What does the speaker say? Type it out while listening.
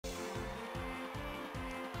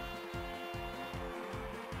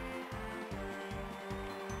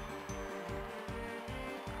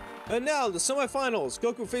And now, the semifinals.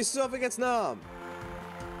 Goku faces off against Nam.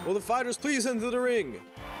 Will the fighters please enter the ring?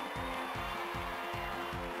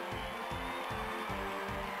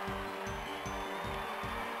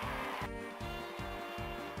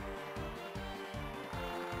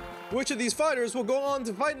 Which of these fighters will go on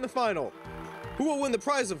to fight in the final? Who will win the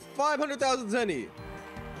prize of 500,000 zenny?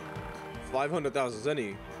 500,000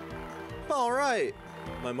 zenny. Alright.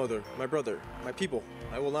 My mother, my brother, my people,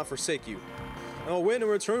 I will not forsake you. I will win and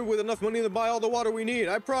return with enough money to buy all the water we need,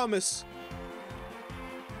 I promise.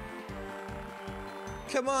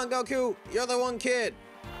 Come on, Goku, you're the one kid.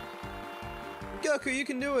 Goku, you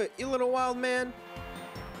can do it, you little wild man.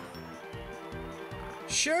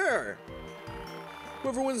 Sure.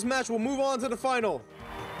 Whoever wins this match will move on to the final.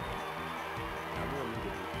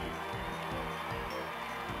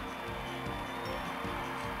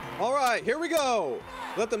 Alright, here we go.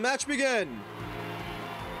 Let the match begin.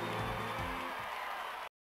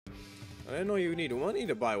 I didn't know you need money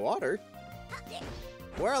to buy water.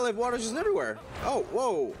 Where I live, water's just everywhere. Oh,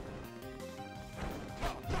 whoa.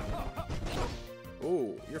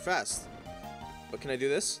 Ooh, you're fast. But can I do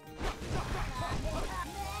this?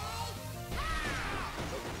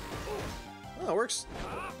 Oh, it works.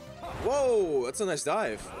 Whoa, that's a nice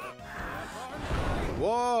dive.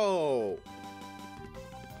 Whoa.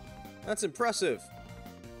 That's impressive.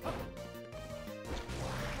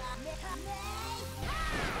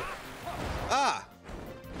 Ah!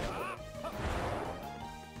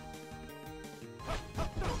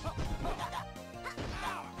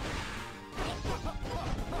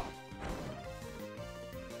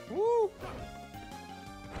 Woo!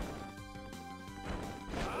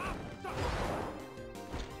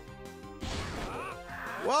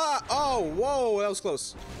 What? Oh, whoa, that was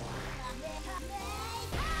close.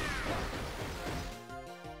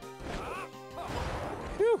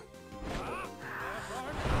 Phew.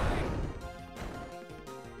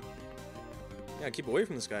 Yeah, keep away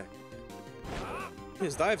from this guy.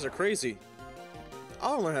 His dives are crazy.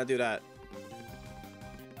 I'll learn how to do that.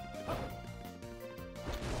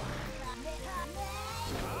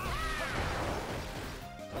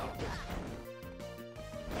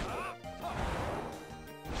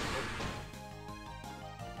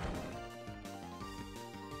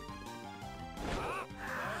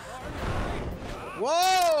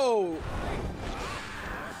 Whoa!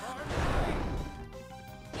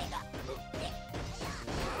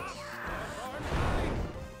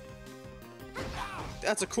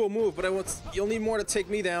 That's a cool move, but you'll need more to take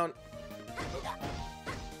me down.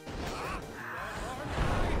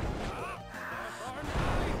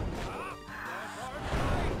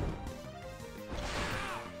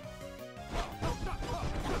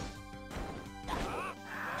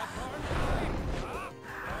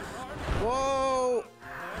 Whoa!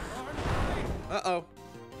 Uh-oh.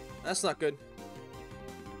 That's not good.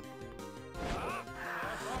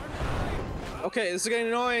 Okay, this is getting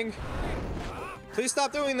annoying. Please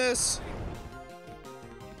stop doing this.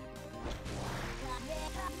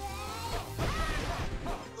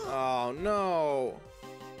 Oh, no.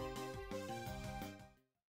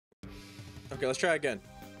 Okay, let's try again.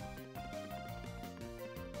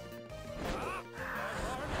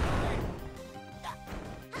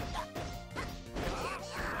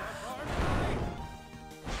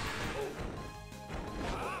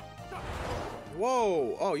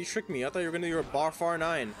 Whoa! Oh, you tricked me. I thought you were gonna do your Barfar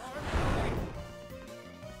 9.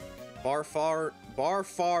 Barfar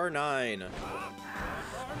 9.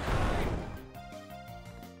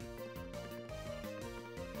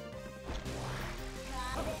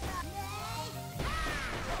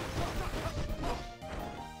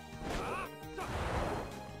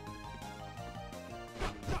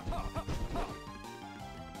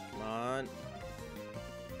 Come on.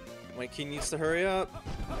 My key needs to hurry up.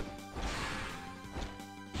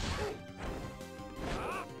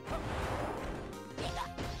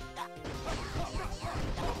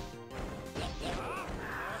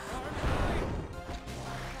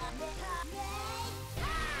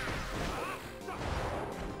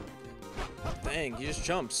 Dang, he just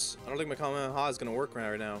jumps. I don't think my Kamehameha is gonna work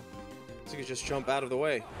right now. So he could just jump out of the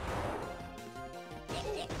way.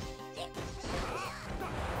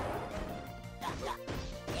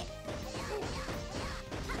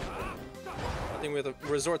 I think we have to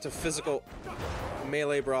resort to physical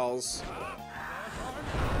melee brawls.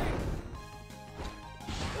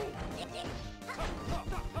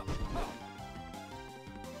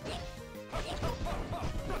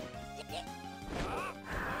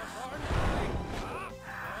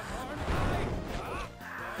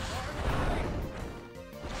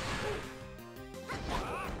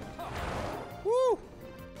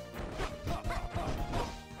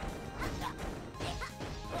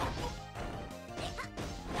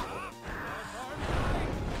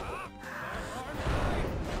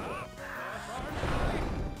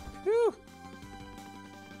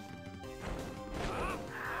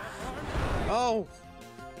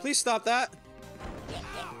 Please stop that.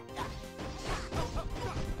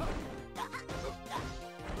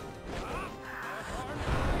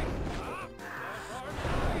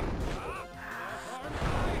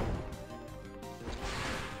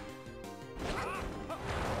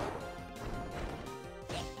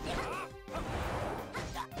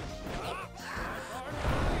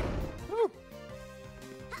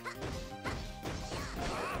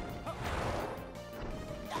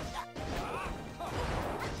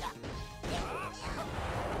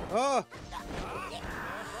 Oh!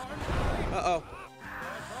 Uh-oh.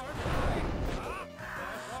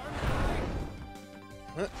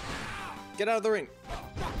 Huh. Get out of the ring.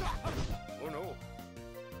 Oh no.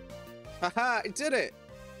 Haha, I did it!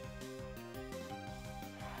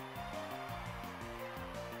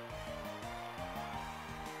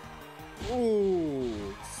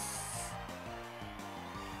 Ooh.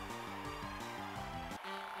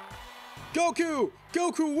 Goku!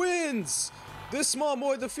 Goku wins! This small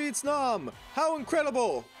boy defeats Nam! How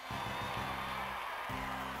incredible!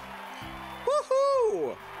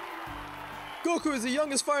 Woohoo! Goku is the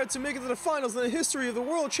youngest fighter to make it to the finals in the history of the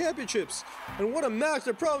World Championships! And what a match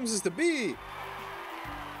that promises to be!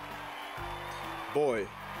 Boy.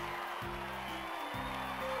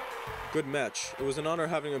 Good match. It was an honor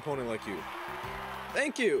having an opponent like you.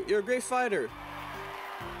 Thank you! You're a great fighter!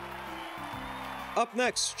 Up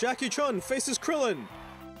next, Jackie Chun faces Krillin!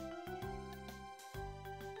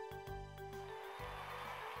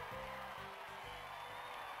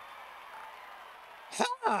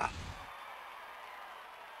 Ha!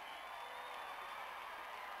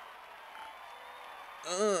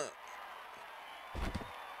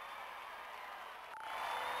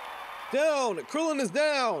 Down! Krillin is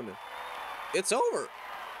down! It's over!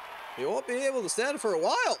 He won't be able to stand for a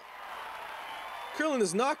while! Krillin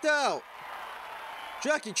is knocked out!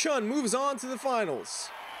 Jackie Chun moves on to the finals.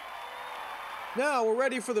 Now we're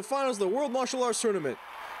ready for the finals of the World Martial Arts Tournament.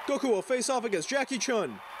 Goku will face off against Jackie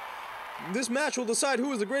Chun. This match will decide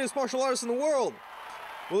who is the greatest martial artist in the world.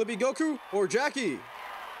 Will it be Goku or Jackie?